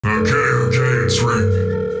Okay, it's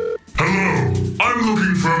ringing. Hello, I'm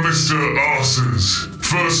looking for Mr. Arses.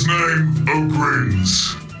 First name,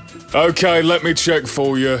 ogryns. Okay, let me check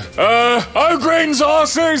for you. Ogryns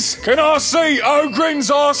arses? Can I see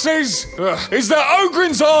ogryns arses? Is there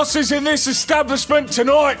ogryns arses in this establishment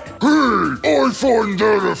tonight? Hey, I find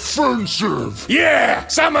that offensive. Yeah,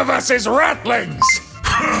 some of us is ratlings.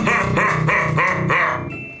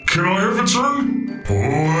 Can I have a turn? Oh,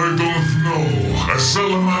 I don't know. A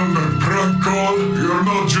salamander prank call? You're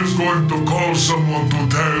not just going to call someone to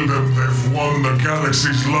tell them they've won the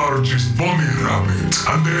galaxy's largest bunny rabbit,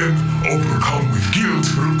 and then, overcome with guilt,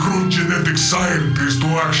 recruit genetic scientists to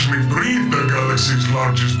actually breed the galaxy's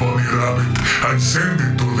largest bunny rabbit and send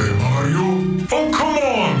it to them, are you? Oh, come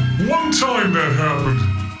on! One time that happened.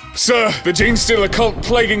 Sir, the gene-stealer cult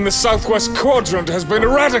plaguing the southwest quadrant has been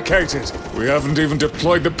eradicated. We haven't even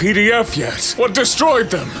deployed the PDF yet. What destroyed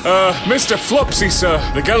them? Mr. Flopsy, sir,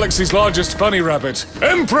 the galaxy's largest bunny rabbit.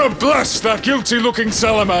 Emperor bless that guilty-looking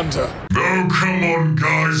salamander. Oh, come on,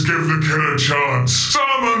 guys, give the kid a chance.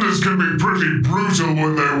 Salamanders can be pretty brutal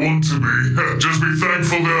when they want to be. Just be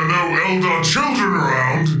thankful there are no Eldar children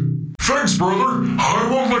around. Thanks, brother. I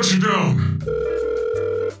won't let you down.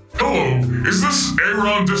 Hello, is this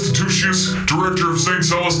Aaron Destitutius, Director of St.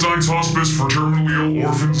 Celestine's Hospice for Terminally Ill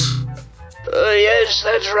Orphans? Yes,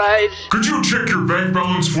 that's right. Could you check your bank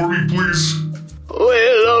balance for me, please?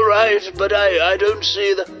 Well, all right, but I don't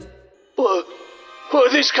see the... Oh,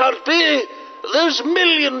 this can't be. There's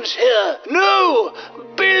millions here. No,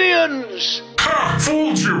 billions. Ha!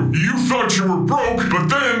 Fooled you! You thought you were broke, but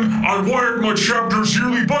then I wired my chapter's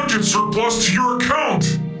yearly budget surplus to your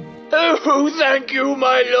account. Oh, thank you,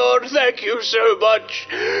 my lord, thank you so much.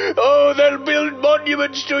 Oh, they'll build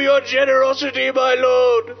monuments to your generosity, my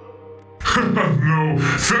lord. No,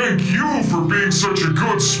 thank you for being such a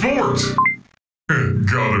good sport.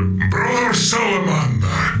 Got him. Brother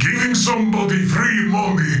Salamander, giving somebody free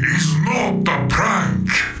money is not a prank.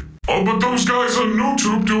 Oh, but those guys on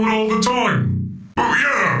YouTube do it all the time. Well,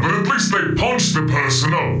 yeah, but at least they punch the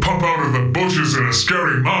person up, pop out of the bushes in a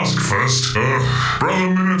scary mask first. Brother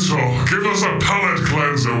Minotaur, give us a palate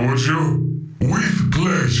cleanser, would you? With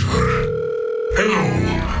pleasure. Hello,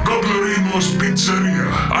 Goblerino's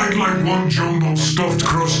Pizzeria. I'd like one jumbo stuffed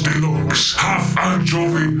crust deluxe, half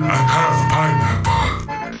anchovy and half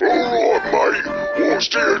pineapple. Alright, mate, what's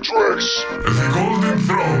the address? The Golden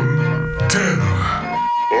Throne, 10.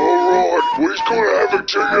 Alright, we're gonna have it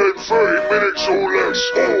to you in 30 minutes or less,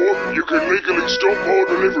 or you can legally stomp our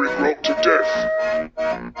delivery rock to death.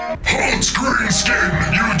 Halt, Greenskin!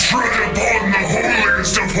 You tread upon the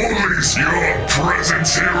holiest of holies! Your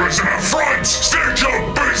presence here is an affront! State your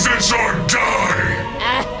business or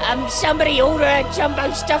die! Somebody order a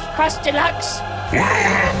jumbo stuffed crust deluxe?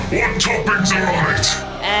 Well, what toppings are on it?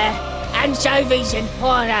 Anchovies and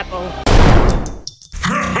pineapple.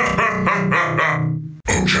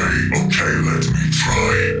 Okay, let me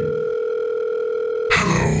try.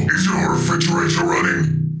 Hello, is your refrigerator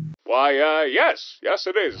running? Why, yes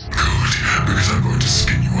it is. Good, because I'm going to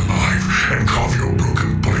skin you alive and carve your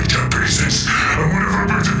broken body to pieces. And whatever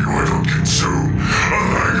bit of you I don't consume, I'll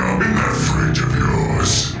hang up in that fridge of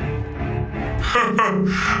yours.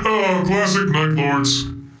 Oh, classic Night Lords.